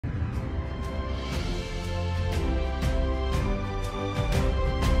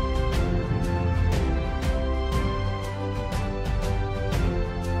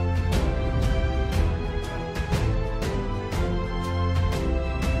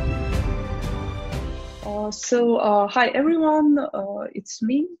Hi everyone, it's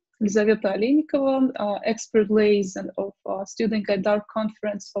me, Elizaveta Alenikova, expert liaison of Student Gaidar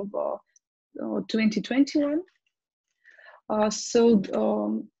Conference of 2021.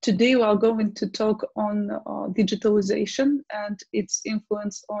 Today we are going to talk on digitalization and its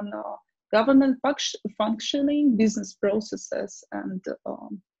influence on government functioning, business processes, and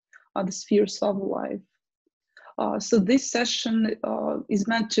other spheres of life. So this session is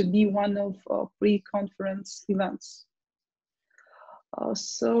meant to be one of pre-conference events.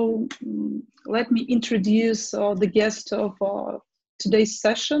 Let me introduce the guest of today's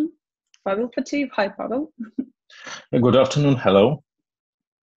session, Pavel Poteev. Hi, Pavel. Good afternoon. Hello.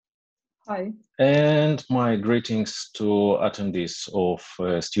 Hi. And my greetings to attendees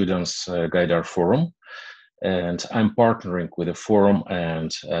of Students Gaidar Forum. And I'm partnering with the forum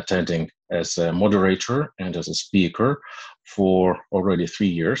and attending as a moderator and as a speaker for already 3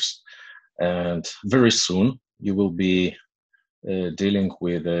 years. And very soon you will be dealing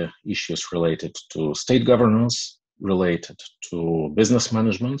with issues related to state governance, related to business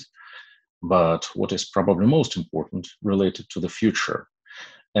management, but what is probably most important, related to the future.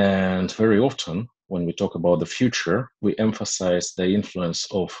 And very often when we talk about the future, we emphasize the influence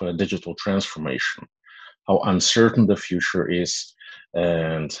of digital transformation, how uncertain the future is,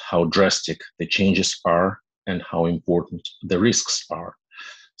 and how drastic the changes are, and how important the risks are.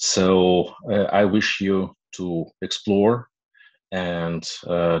 So I wish you to explore and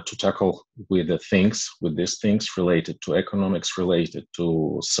to tackle with these things related to economics, related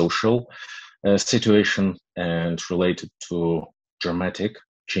to social situation, and related to dramatic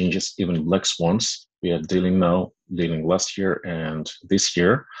changes, even black swans we are dealing last year and this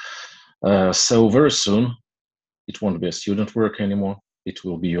year. So very soon, it won't be a student work anymore. It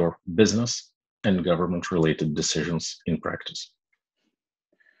will be your business and government-related decisions in practice.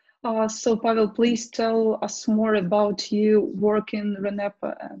 So Pavel, please tell us more about you work in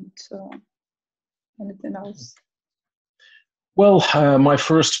RANEPA and anything else. Well, my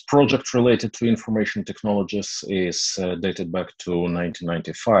first project related to information technologies is dated back to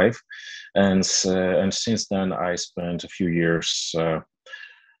 1995. And since then, I spent a few years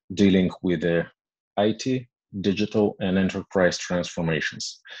dealing with IT, digital, and enterprise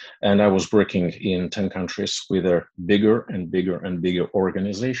transformations. And I was working in 10 countries with bigger and bigger and bigger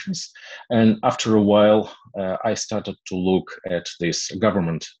organizations. And after a while, I started to look at this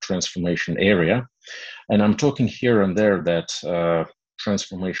government transformation area. And I'm talking here and there that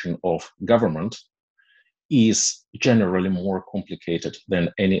transformation of government is generally more complicated than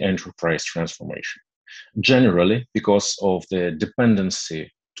any enterprise transformation. Generally, because of the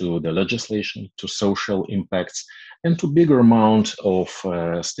dependency to the legislation, to social impacts, and to bigger amount of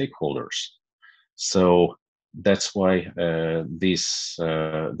stakeholders. So that's why these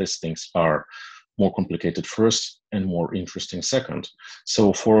things are more complicated first and more interesting second.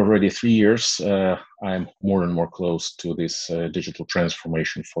 So for already 3 years, I'm more and more close to this digital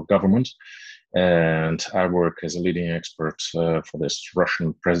transformation for government. And I work as a leading expert for this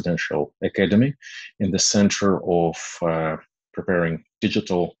Russian Presidential Academy in the center of preparing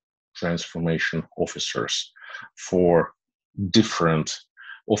digital transformation officers for different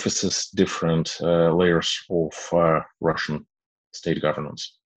offices, different layers of Russian state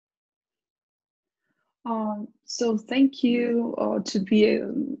governance. So thank you to be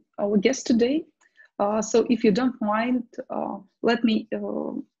our guest today. So if you don't mind, let me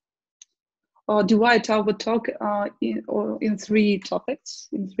divide our talk in 3 topics,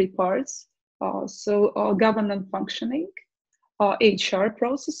 in 3 parts. Government functioning, HR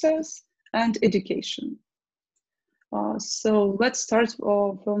processes, and education. So let's start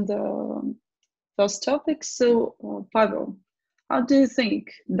from the first topic. So Pavel, how do you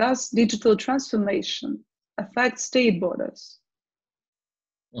think, does digital transformation affect state borders?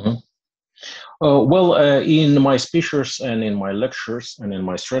 Mm-hmm. In my speeches and in my lectures and in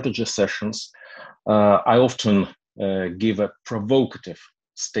my strategy sessions, I often give a provocative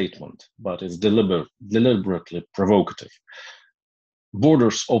statement, but it's deliberately provocative.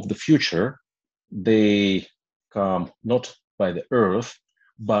 Borders of the future, they come not by the earth,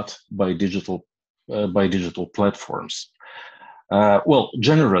 but by digital platforms.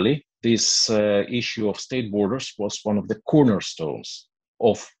 Generally, this issue of state borders was one of the cornerstones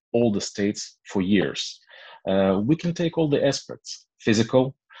of all the states for years. We can take all the aspects: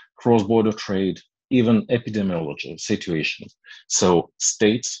 physical, cross-border trade, even epidemiology situation. So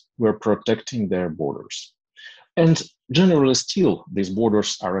states were protecting their borders. And generally still, these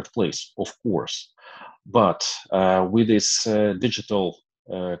borders are at place, of course. But with this digital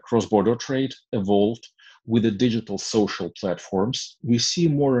cross-border trade evolved, with the digital social platforms, we see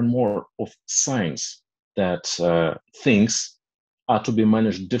more and more of signs that things are to be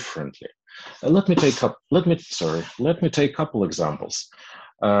managed differently. Let me take a couple examples.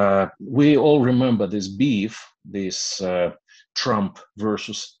 We all remember this beef, this Trump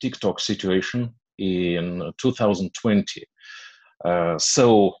versus TikTok situation in 2020.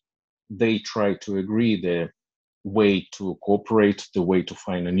 So they tried to agree the way to cooperate, the way to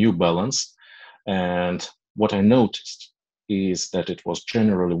find a new balance. And what I noticed is that it was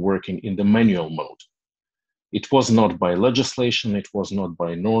generally working in the manual mode. It was not by legislation, it was not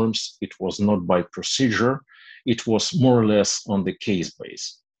by norms, it was not by procedure, it was more or less on the case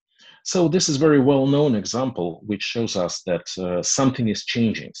base. So this is a very well-known example which shows us that something is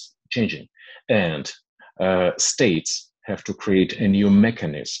changing, and states have to create a new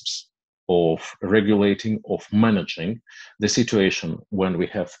mechanisms of regulating, of managing the situation when we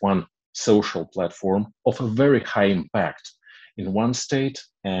have one social platform of a very high impact in one state,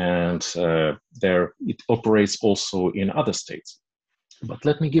 and there it operates also in other states. But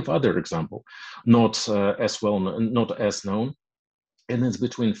let me give other example, not as known, and it's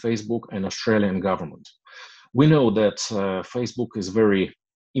between Facebook and Australian government. We know that Facebook is very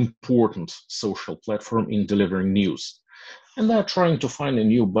important social platform in delivering news. And they're trying to find a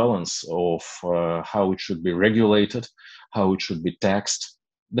new balance of how it should be regulated, how it should be taxed,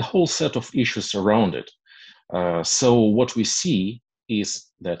 the whole set of issues around it. So what we see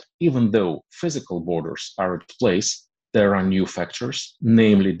is that even though physical borders are at place, there are new factors,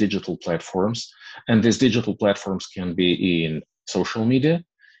 namely digital platforms. And these digital platforms can be in social media,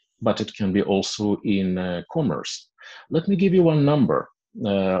 but it can be also in commerce. Let me give you one number.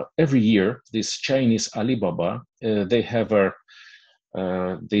 Every year, this Chinese Alibaba, they have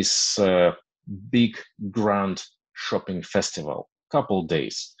this big grand shopping festival, couple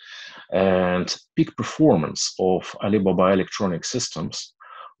days, and peak performance of Alibaba Electronic Systems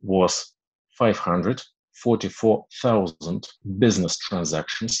was 544,000 business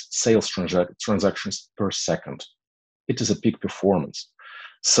transactions, sales transactions per second. It is a peak performance.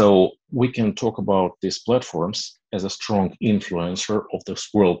 So we can talk about these platforms as a strong influencer of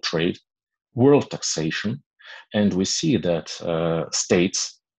this world trade, world taxation, and we see that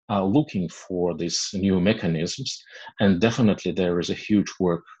states are looking for these new mechanisms, and definitely there is a huge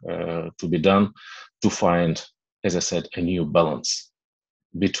work to be done to find, as I said, a new balance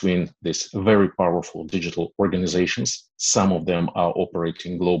between these very powerful digital organizations. Some of them are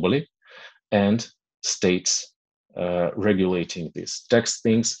operating globally, and states regulating these tax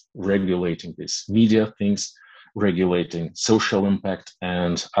things, regulating these media things, regulating social impact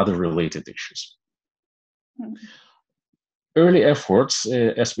and other related issues. Mm-hmm. Early efforts,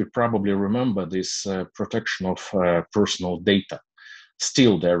 as we probably remember, this protection of personal data.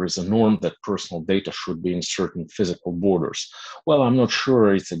 Still, there is a norm that personal data should be in certain physical borders. Well, I'm not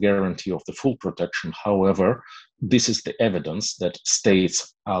sure it's a guarantee of the full protection. However, this is the evidence that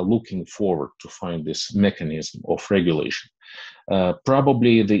states are looking forward to find this mechanism of regulation.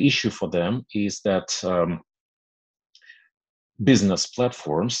 Probably the issue for them is that business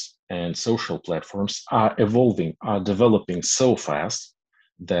platforms and social platforms are evolving, are developing so fast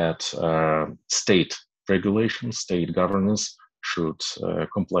that state regulation, state governance should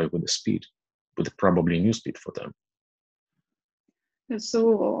comply with the speed, with probably new speed for them.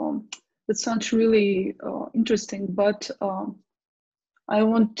 So that sounds really interesting, but I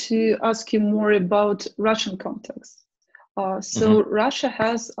want to ask you more about Russian context. Russia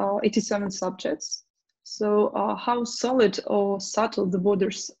has 87 subjects. So how solid or subtle the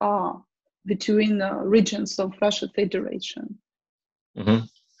borders are between regions of Russia Federation? Mm-hmm.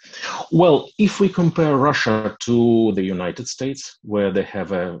 Well, if we compare Russia to the United States, where they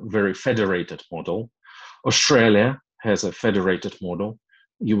have a very federated model, Australia has a federated model,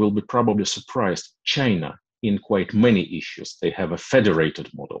 you will be probably surprised. China, in quite many issues, they have a federated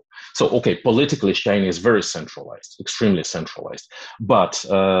model. So, okay, politically, China is very centralized, extremely centralized, but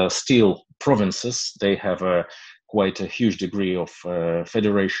still provinces, they have quite a huge degree of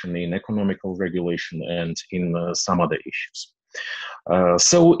federation in economical regulation and in some other issues.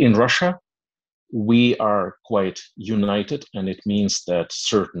 So in Russia, we are quite united, and it means that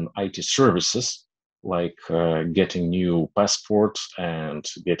certain IT services, like getting new passports and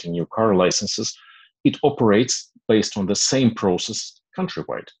getting new car licenses, it operates based on the same process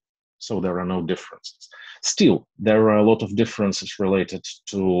countrywide. So there are no differences. Still, there are a lot of differences related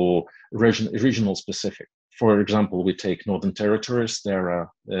to regional specific. For example, we take Northern Territories, there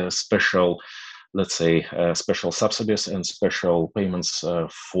are special, let's say, special subsidies and special payments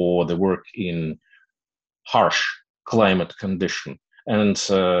for the work in harsh climate condition. And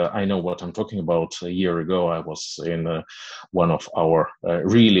I know what I'm talking about. A year ago, I was in one of our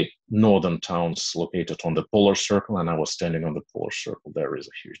really northern towns located on the polar circle, and I was standing on the polar circle. There is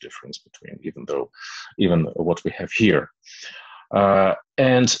a huge difference between even what we have here.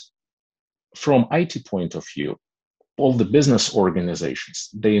 And from IT point of view, all the business organizations,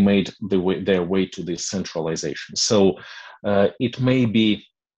 they made their way to this centralization. So it may be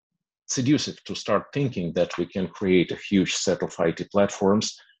seductive to start thinking that we can create a huge set of IT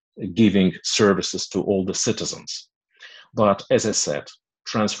platforms giving services to all the citizens. But as I said,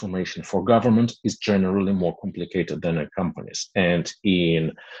 transformation for government is generally more complicated than in companies. And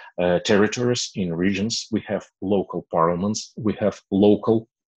in territories, in regions, we have local parliaments, we have local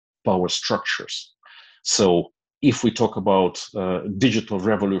power structures. So if we talk about digital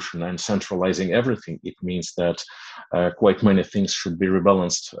revolution and centralizing everything, it means that quite many things should be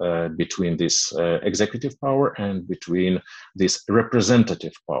rebalanced between this executive power and between this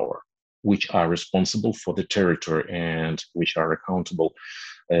representative power, which are responsible for the territory and which are accountable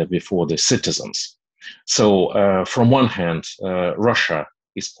before the citizens. So from one hand, Russia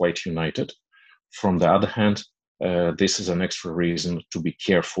is quite united. From the other hand, this is an extra reason to be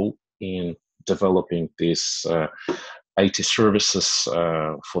careful in developing these IT services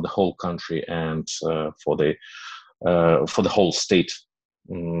for the whole country and for the whole state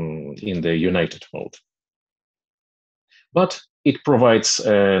in the united mode. But it provides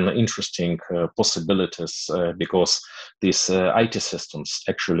an interesting possibilities because these IT systems,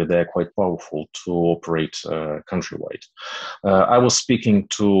 actually, they're quite powerful to operate countrywide. I was speaking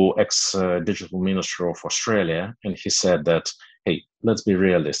to ex-digital minister of Australia, and he said that, hey, let's be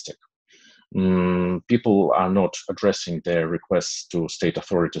realistic. People are not addressing their requests to state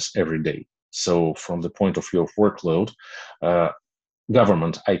authorities every day. So from the point of view of workload,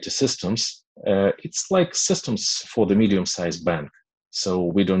 government IT systems, it's like systems for the medium-sized bank. So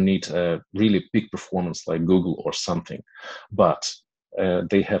we don't need a really big performance like Google or something, but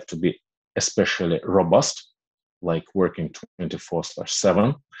they have to be especially robust, like working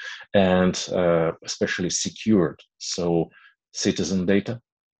 24/7, and especially secured. So citizen data,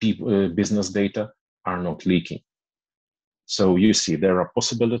 business data are not leaking. So you see, there are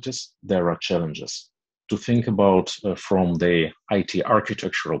possibilities, there are challenges to think about from the IT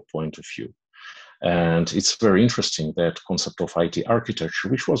architectural point of view. And it's very interesting that concept of IT architecture,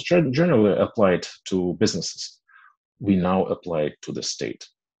 which was generally applied to businesses, we now apply it to the state.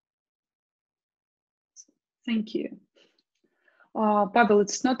 Thank you. Pavel,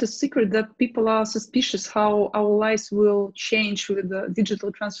 it's not a secret that people are suspicious how our lives will change with the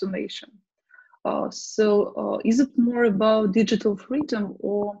digital transformation. So is it more about digital freedom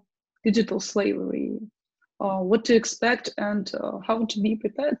or digital slavery? What to expect and how to be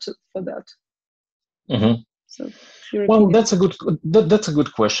prepared for that? Mm-hmm. So, well, that's a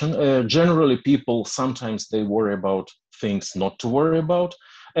good question. Generally, people sometimes they worry about things not to worry about,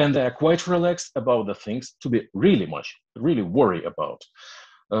 and they are quite relaxed about the things to be really worry about.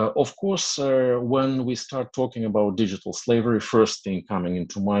 Of course, when we start talking about digital slavery, first thing coming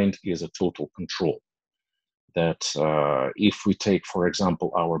into mind is a total control. That if we take, for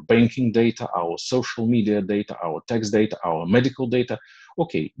example, our banking data, our social media data, our text data, our medical data,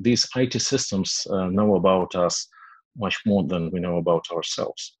 okay, these IT systems know about us much more than we know about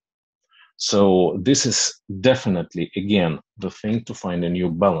ourselves. So this is definitely, again, the thing to find a new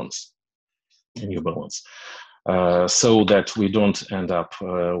balance, so that we don't end up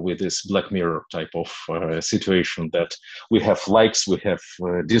with this Black Mirror type of situation that we have likes, we have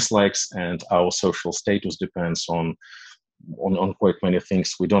dislikes, and our social status depends on quite many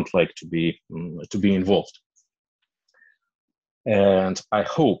things we don't like to be involved. And I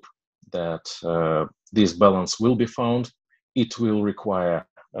hope that this balance will be found. It will require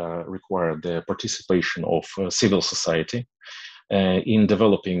the participation of civil society in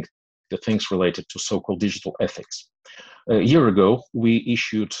developing the things related to so-called digital ethics. A year ago, we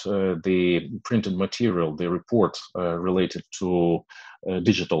issued the printed material, the report related to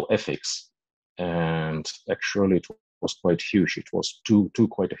digital ethics. And actually, it was quite huge. It was two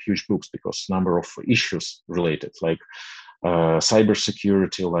quite a huge books because number of issues related, like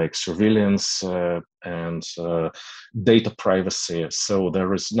cybersecurity, like surveillance and data privacy. So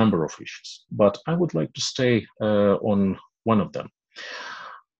there is a number of issues. But I would like to stay on one of them.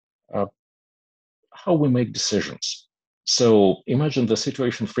 How we make decisions. So imagine the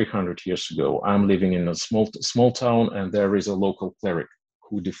situation 300 years ago. I'm living in a small town, and there is a local cleric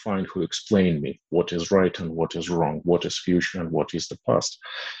who explained me what is right and what is wrong, what is future and what is the past.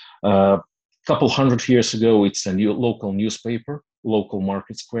 Couple hundred years ago, it's a new local newspaper, local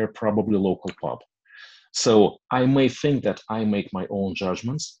market square, probably local pub. So I may think that I make my own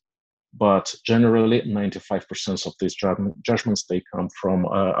judgments, but generally 95% of these judgments, they come from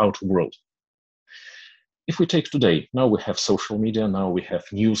outer world. If we take today, now we have social media, now we have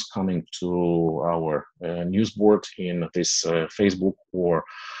news coming to our news board in this Facebook or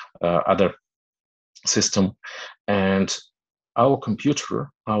other system, and our computer,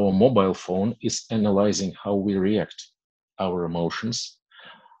 our mobile phone is analyzing how we react, our emotions,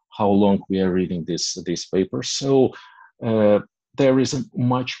 how long we are reading this paper. So there is a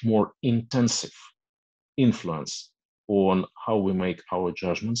much more intensive influence on how we make our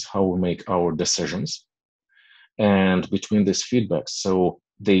judgments, how we make our decisions, and between these feedbacks. So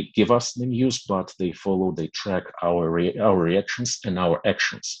they give us the news, but they follow, they track our reactions and our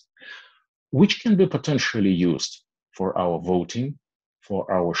actions, which can be potentially used for our voting, for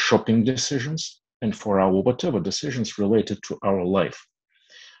our shopping decisions, and for our whatever decisions related to our life.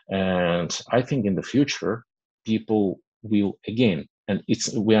 And I think in the future, people will again, and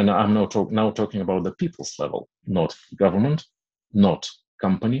I'm now talking about the people's level, not government, not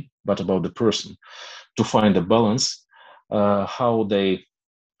company, but about the person, to find a balance, how they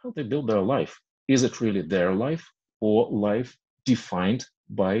build their life. Is it really their life, or life defined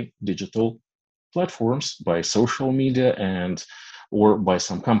by digital platforms, by social media, or by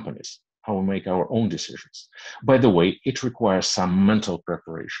some companies? How we make our own decisions. By the way, it requires some mental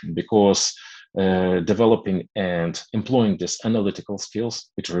preparation, because developing and employing these analytical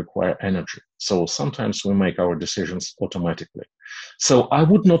skills, it requires energy. So sometimes we make our decisions automatically. So I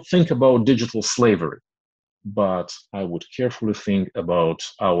would not think about digital slavery, but I would carefully think about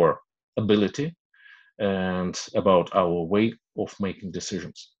our ability and about our way of making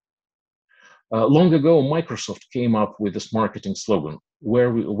decisions. Long ago, Microsoft came up with this marketing slogan,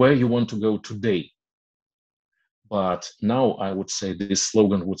 where you want to go today. But now I would say this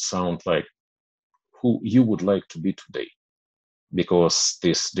slogan would sound like who you would like to be today, because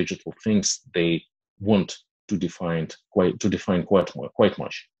these digital things, they want to define quite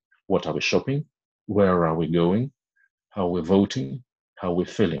much. What are we shopping? Where are we going? How we're voting? How we're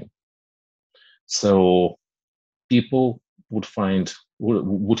feeling? So people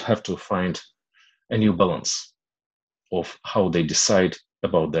would have to find a new balance of how they decide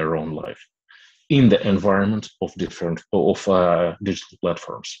about their own life in the environment of digital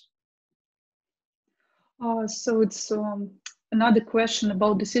platforms. So it's another question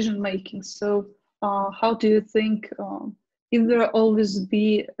about decision making. So how do you think, will there always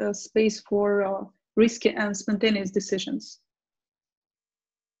be a space for risky and spontaneous decisions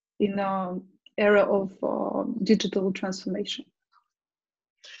in an era of digital transformation?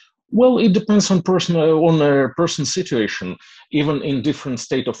 Well, it depends on a person's situation. Even in different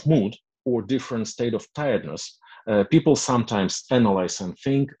state of mood or different state of tiredness, people sometimes analyze and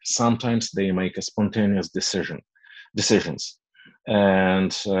think. Sometimes they make a spontaneous decisions,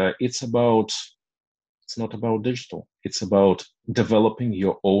 and it's not about digital. It's about developing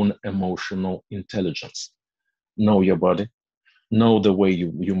your own emotional intelligence. Know your body. Know the way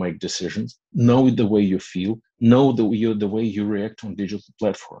you make decisions, know the way you feel, know the way you react on digital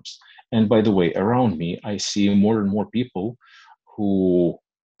platforms. And by the way, around me, I see more and more people who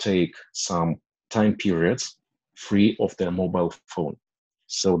take some time periods free of their mobile phone.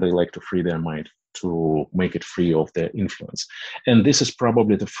 So they like to free their mind, to make it free of their influence. And this is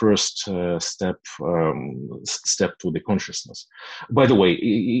probably the first step to the consciousness. By the way,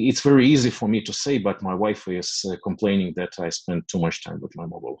 it's very easy for me to say, but my wife is complaining that I spend too much time with my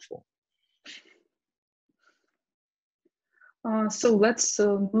mobile phone. So let's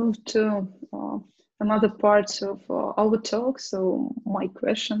move to another part of our talk. So my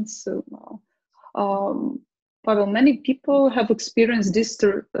questions. So Pavel, many people have experienced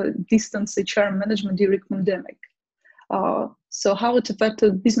distance HR management during pandemic. So how it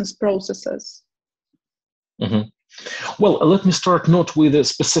affected business processes? Mm-hmm. Well, let me start not with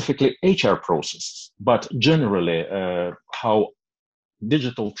specifically HR processes, but generally how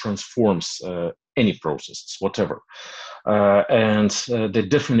digital transforms any processes, whatever. And the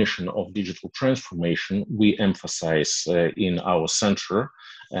definition of digital transformation we emphasize in our center.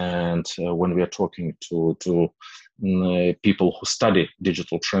 And when we are talking to people who study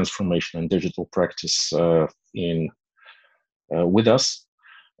digital transformation and digital practice with us,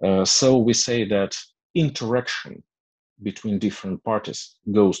 so we say that interaction between different parties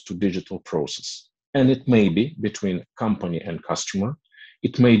goes to digital process. And it may be between company and customer.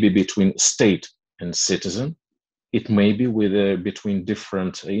 It may be between state and citizen. It may be between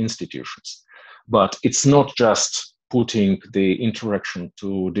different institutions. But it's not just putting the interaction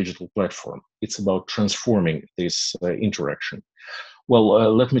to digital platform. It's about transforming this interaction.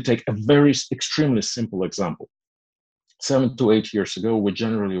 Well, let me take a very extremely simple example. 7 to 8 years ago, we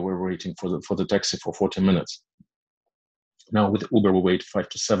generally were waiting for the taxi for 40 minutes. Now with Uber, we wait 5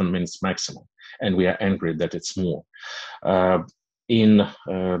 to 7 minutes maximum, and we are angry that it's more. In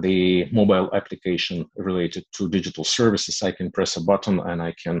the mobile application related to digital services, I can press a button and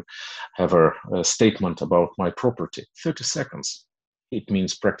I can have a statement about my property. 30 seconds. It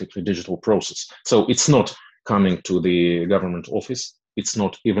means practically digital process. So it's not coming to the government office. It's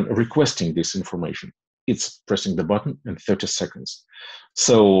not even requesting this information. It's pressing the button and 30 seconds.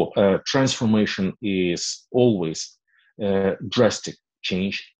 So transformation is always drastic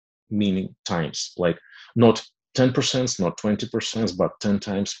change, meaning times, like not 10%, not 20%, but 10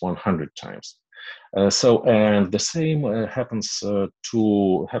 times, 100 times. And the same happens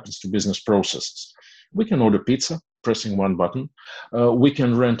to business processes. We can order pizza, pressing one button. We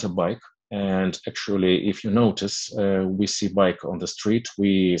can rent a bike. And actually, if you notice, we see bike on the street,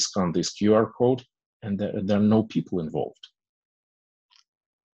 we scan this QR code, and there are no people involved.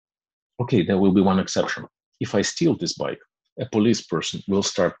 Okay, there will be one exception. If I steal this bike, a police person will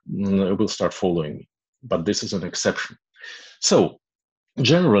start following me. But this is an exception. So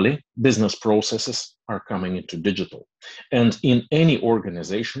generally, business processes are coming into digital. And in any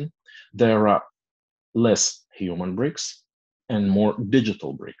organization, there are less human bricks and more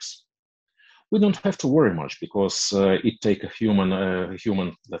digital bricks. We don't have to worry much because it takes a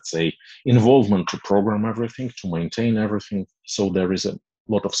human, let's say, involvement to program everything, to maintain everything. So there is a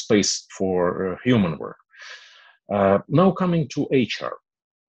lot of space for human work. Now coming to HR.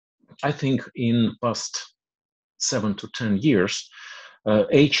 I think in past 7 to 10 years,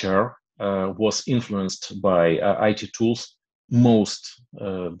 HR was influenced by IT tools most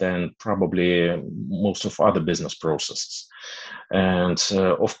than probably most of other business processes. And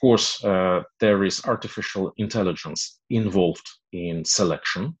of course, there is artificial intelligence involved in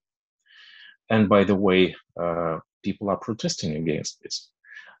selection. And by the way, people are protesting against this.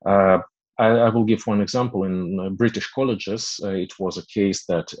 I will give one example. In British colleges, it was a case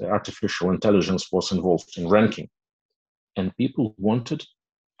that artificial intelligence was involved in ranking. And people wanted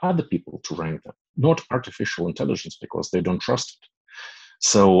other people to rank them, not artificial intelligence, because they don't trust it.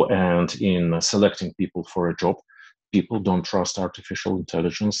 So, and in selecting people for a job, people don't trust artificial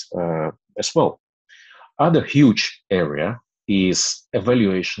intelligence as well. Other huge area is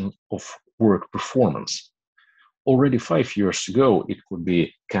evaluation of work performance. Already 5 years ago, it could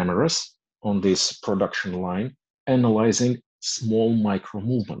be cameras on this production line analyzing small micro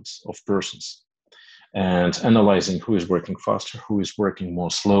movements of persons and analyzing who is working faster, who is working more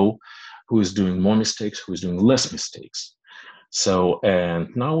slow, who is doing more mistakes, who is doing less mistakes. So,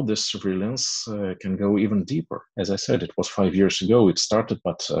 and now this surveillance can go even deeper. As I said, it was 5 years ago it started,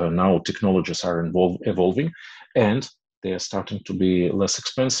 but now technologies are evolving and they are starting to be less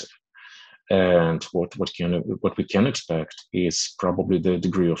expensive. And what we can expect is probably the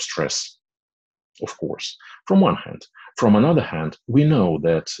degree of stress, of course, from one hand. From another hand, we know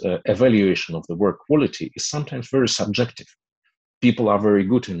that evaluation of the work quality is sometimes very subjective. People are very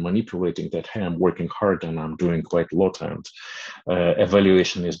good in manipulating that, hey, I'm working hard and I'm doing quite a lot, and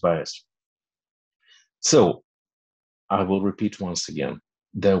evaluation is biased. So I will repeat once again,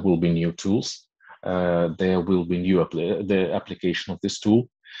 there will be new tools, there will be the application of this tool,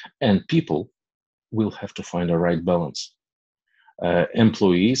 and people will have to find a right balance,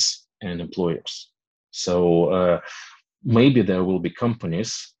 employees and employers. So maybe there will be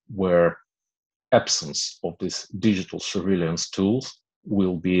companies where absence of these digital surveillance tools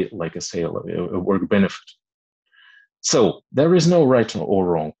will be, like I say, a work benefit. So there is no right or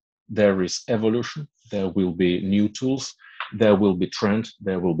wrong. There is evolution. There will be new tools. There will be trend.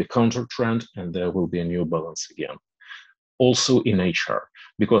 There will be counter trend, and there will be a new balance again. Also in HR,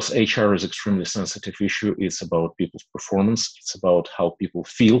 because HR is extremely sensitive issue. It's about people's performance. It's about how people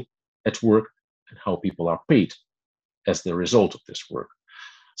feel at work and how people are paid as the result of this work.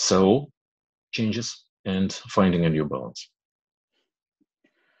 So changes and finding a new balance.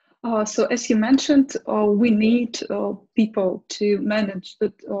 So as you mentioned, we need people to manage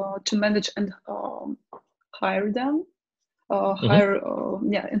and hire them,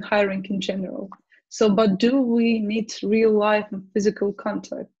 in hiring in general. So, but do we need real life and physical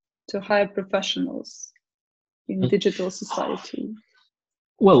contact to hire professionals in digital society?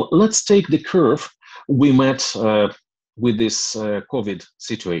 Well, let's take the curve we met with this COVID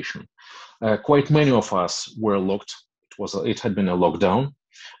situation. Quite many of us were locked. It had been a lockdown.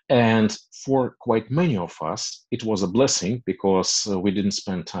 And for quite many of us, it was a blessing because we didn't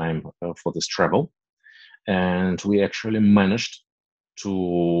spend time for this travel. And we actually managed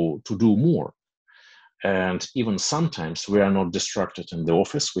to do more. And even sometimes we are not distracted in the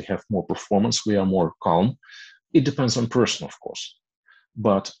office. We have more performance. We are more calm. It depends on person, of course.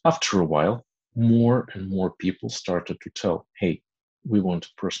 But after a while, more and more people started to tell, hey, we want a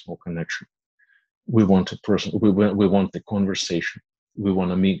personal connection. We want a person, we want the conversation. We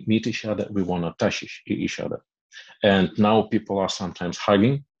want to meet each other. We want to touch each other. And now people are sometimes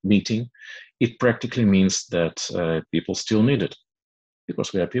hugging, meeting. It practically means that people still need it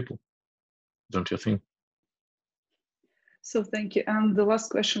because we are people, don't you think? So thank you. And the last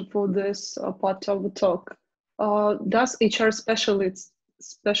question for this part of the talk. Does HR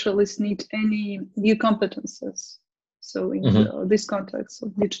specialists need any new competences? So in this context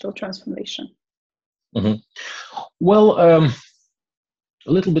of digital transformation. Well,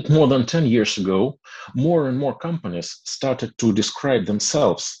 a little bit more than 10 years ago, more and more companies started to describe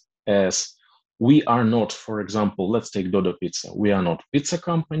themselves as, we are not, for example, let's take Dodo Pizza. We are not pizza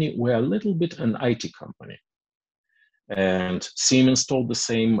company. We are a little bit an IT company. And Siemens told the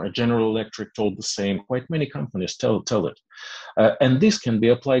same, General Electric told the same, quite many companies tell it. And this can be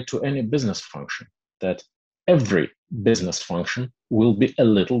applied to any business function, that every business function will be a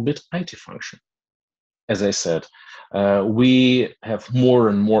little bit IT function. As I said, we have more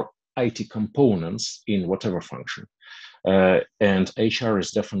and more IT components in whatever function, and HR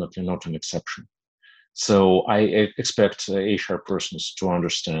is definitely not an exception. So I expect HR persons to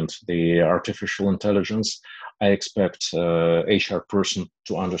understand the artificial intelligence. I expect HR person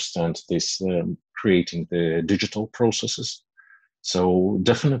to understand this, creating the digital processes. So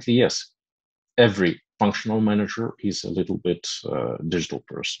definitely, yes, every functional manager is a little bit digital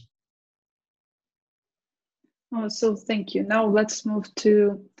person. So thank you. Now let's move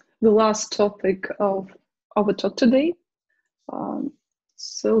to the last topic of our talk today.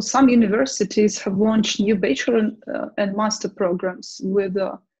 So some universities have launched new bachelor and master programs with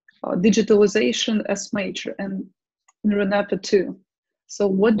digitalization as major, and in RANEPA too. So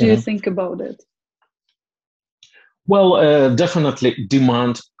what do you think about it? Well, definitely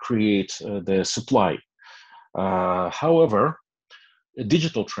demand creates the supply. However,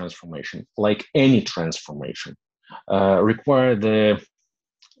 digital transformation, like any transformation, require the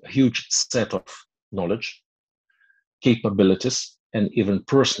huge set of knowledge, capabilities, and even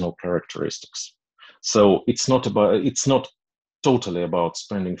personal characteristics. So it's not totally about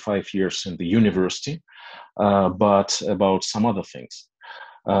spending 5 years in the university, but about some other things.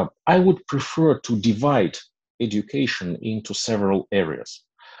 I would prefer to divide education into several areas.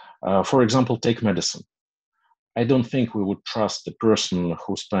 For example, take medicine. I don't think we would trust the person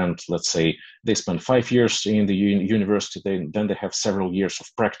who spent, let's say, they spend 5 years in the university, then they have several years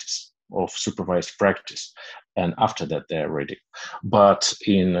of practice, of supervised practice, and after that they're ready. But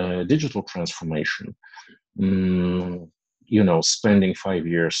in digital transformation, spending 5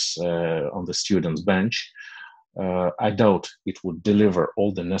 years on the student's bench, I doubt it would deliver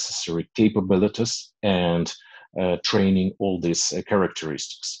all the necessary capabilities and training all these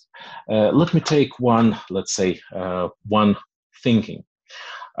characteristics. Let me take one, let's say, one thinking.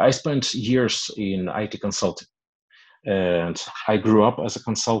 I spent years in IT consulting, and I grew up as a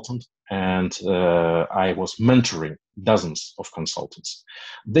consultant, and I was mentoring dozens of consultants.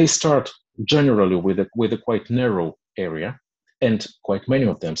 They start generally with a quite narrow area, and quite many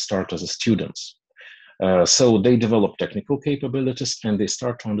of them start as students. So they develop technical capabilities, and they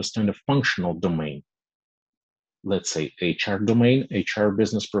start to understand a functional domain. Let's say HR domain, HR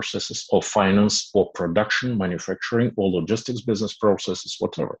business processes, or finance, or production, manufacturing, or logistics business processes,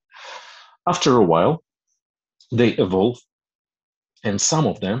 whatever. After a while, they evolve, and some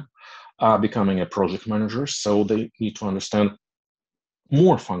of them are becoming a project manager, so they need to understand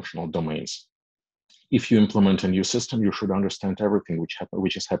more functional domains. If you implement a new system, you should understand everything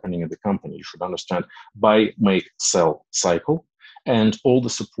which is happening in the company. You should understand buy, make, sell cycle, and all the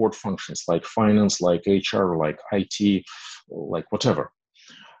support functions like finance, like HR, like IT, like whatever.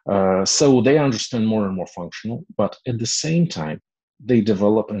 So they understand more and more functional, but at the same time, they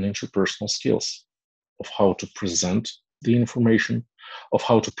develop an interpersonal skills of how to present the information, of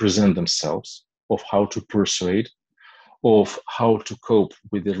how to present themselves, of how to persuade, of how to cope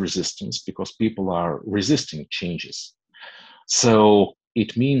with the resistance, because people are resisting changes. So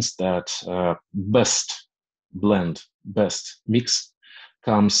it means that best blend, best mix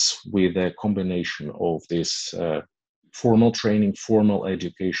comes with a combination of this formal training, formal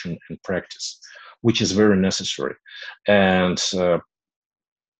education, and practice, which is very necessary. And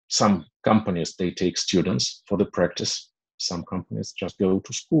some companies, they take students for the practice. Some companies just go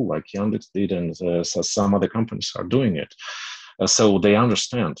to school, like Yandex did, and so some other companies are doing it. So they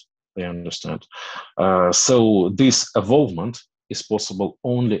understand. So this evolvement is possible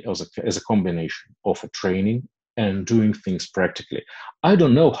only as a combination of a training and doing things practically. I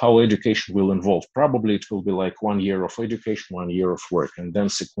don't know how education will evolve. Probably it will be like 1 year of education, 1 year of work, and then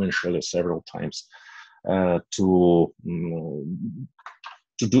sequentially several times to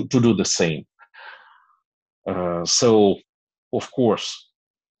do the same. So, of course,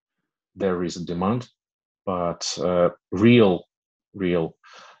 there is a demand, but real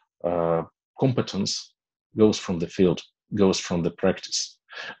competence goes from the field, goes from the practice.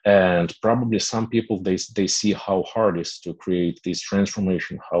 And probably some people, they see how hard it is to create this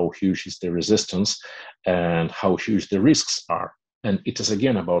transformation, how huge is the resistance, and how huge the risks are. And it is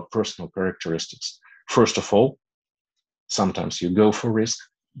again about personal characteristics. First of all, sometimes you go for risk,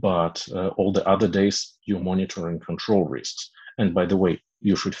 but all the other days you monitor and control risks. And by the way,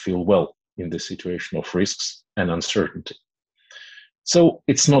 you should feel well in the situation of risks and uncertainty. So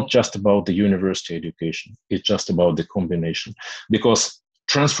it's not just about the university education, it's just about the combination, because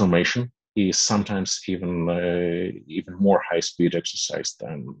transformation is sometimes even more high-speed exercise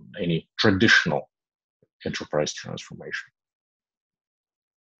than any traditional enterprise transformation.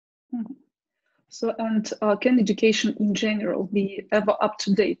 Mm-hmm. So, and can education in general be ever up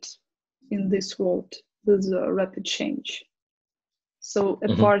to date in this world with rapid change? So,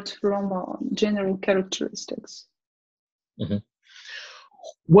 apart from general characteristics.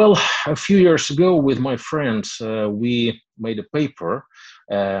 Well, a few years ago with my friends, we made a paper,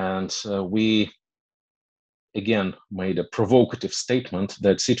 and we again made a provocative statement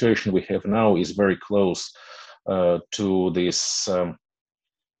that the situation we have now is very close to this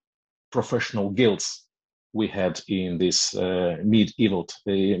professional guilds we had in this medieval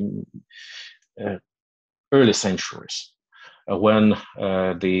early centuries, when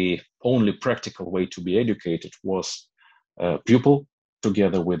the only practical way to be educated was pupil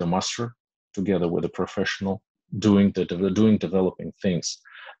together with a master, together with a professional, doing developing things.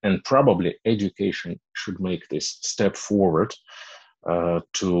 And probably education should make this step forward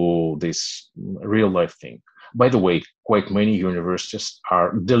to this real life thing. By the way, quite many universities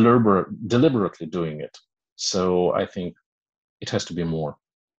are deliberately doing it. So I think it has to be more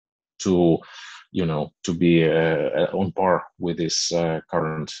to, to be on par with this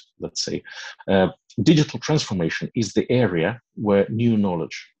current, let's say. Digital transformation is the area where new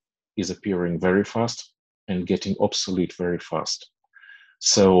knowledge is appearing very fast and getting obsolete very fast.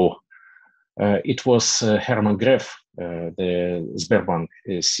 So it was Hermann Greff, the Sberbank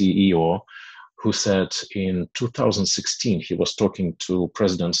CEO, who said in 2016, he was talking to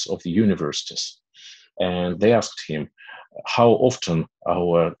presidents of the universities, and they asked him how often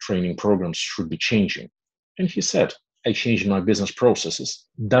our training programs should be changing. And he said, I change my business processes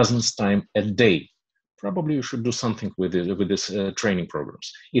dozens times a day. Probably you should do something with this training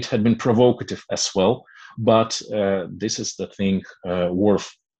programs. It had been provocative as well, but this is the thing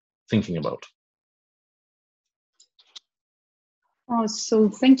worth thinking about. So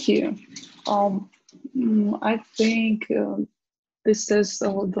thank you. I think this is the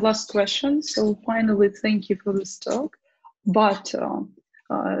last question. So finally, thank you for this talk. But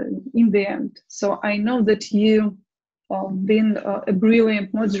in the end, so I know that you been a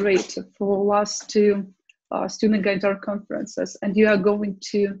brilliant moderator for last two student guided conferences, and you are going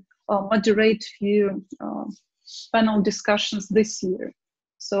to moderate few panel discussions this year.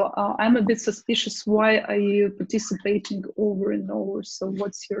 So I'm a bit suspicious. Why are you participating over and over? So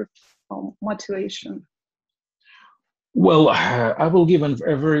what's your motivation? Well, I will give a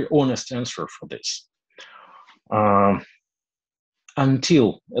very honest answer for this.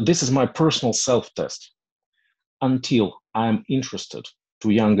 Until, this is my personal self-test, until I'm interested to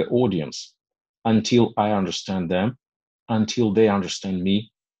younger audience, until I understand them, until they understand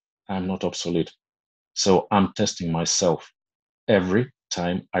me, I'm not obsolete. So I'm testing myself every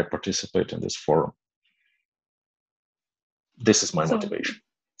time I participate in this forum. This is my motivation.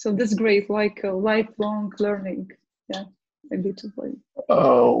 So that's great, like lifelong learning. Yeah, beautifully.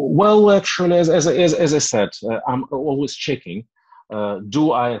 Well, actually, as I said, I'm always checking.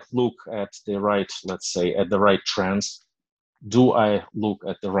 Do I look at the right, let's say, at the right trends? Do I look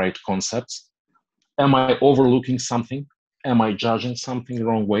at the right concepts? Am I overlooking something? Am I judging something the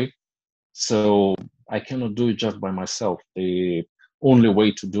wrong way? So I cannot do it just by myself. The only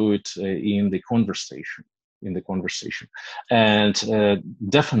way to do it in the conversation. And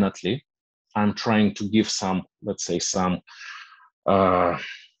definitely, I'm trying to give some, let's say, some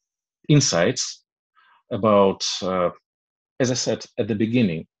insights about, as I said at the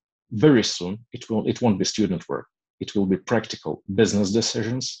beginning, very soon it won't be student work. It will be practical business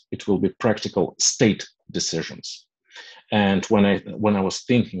decisions. It will be practical state decisions. And when I was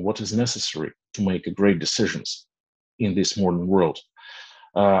thinking what is necessary to make great decisions in this modern world.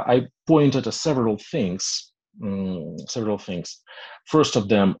 I pointed at several things. First of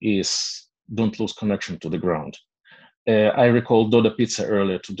them is don't lose connection to the ground. I recall Doda Pizza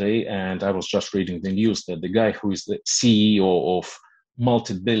earlier today, and I was just reading the news that the guy who is the CEO of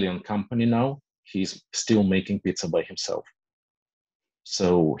multi-billion company now, he's still making pizza by himself.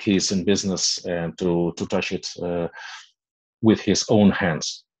 So he's in business and to touch it with his own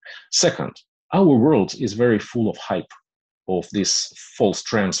hands. Second, our world is very full of hype, of these false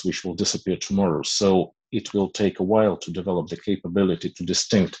trends which will disappear tomorrow. So it will take a while to develop the capability to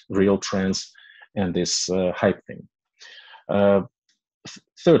distinct real trends and this hype thing.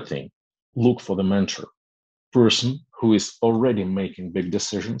 Third thing, look for the mentor. Person who is already making big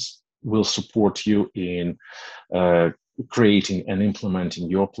decisions will support you in creating and implementing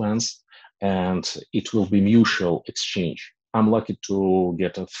your plans, and it will be mutual exchange. I'm lucky to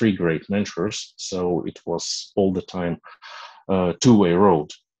get 3 great mentors, so it was all the time a two-way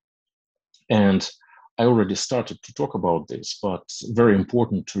road. And I already started to talk about this, but it's very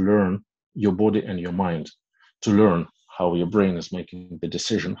important to learn your body and your mind, to learn how your brain is making the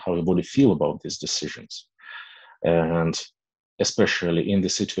decision, how your body feel about these decisions. And especially in the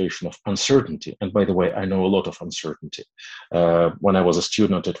situation of uncertainty. And by the way, I know a lot of uncertainty. When I was a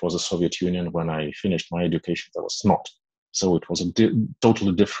student, it was the Soviet Union. When I finished my education, there was not. So it was a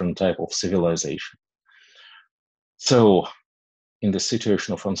totally different type of civilization. So in the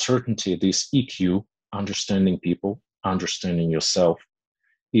situation of uncertainty, this EQ, understanding people, understanding yourself,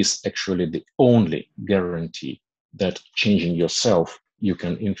 is actually the only guarantee that changing yourself, you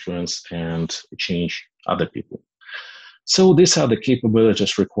can influence and change other people. So these are the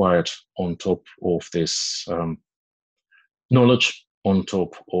capabilities required on top of this knowledge, on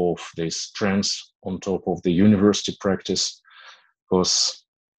top of these trends, on top of the university practice, because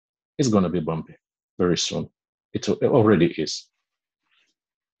it's going to be bumpy very soon. It already is.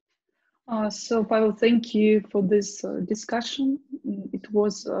 So Pavel, thank you for this discussion. It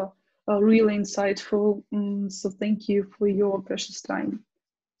was really insightful. So thank you for your precious time.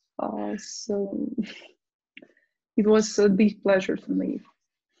 So it was a big pleasure for me.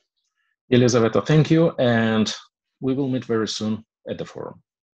 Elizaveta, thank you. And we will meet very soon at the forum.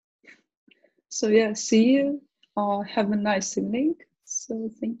 So yeah, see you. Have a nice evening.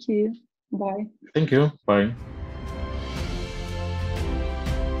 So thank you. Bye. Thank you. Bye.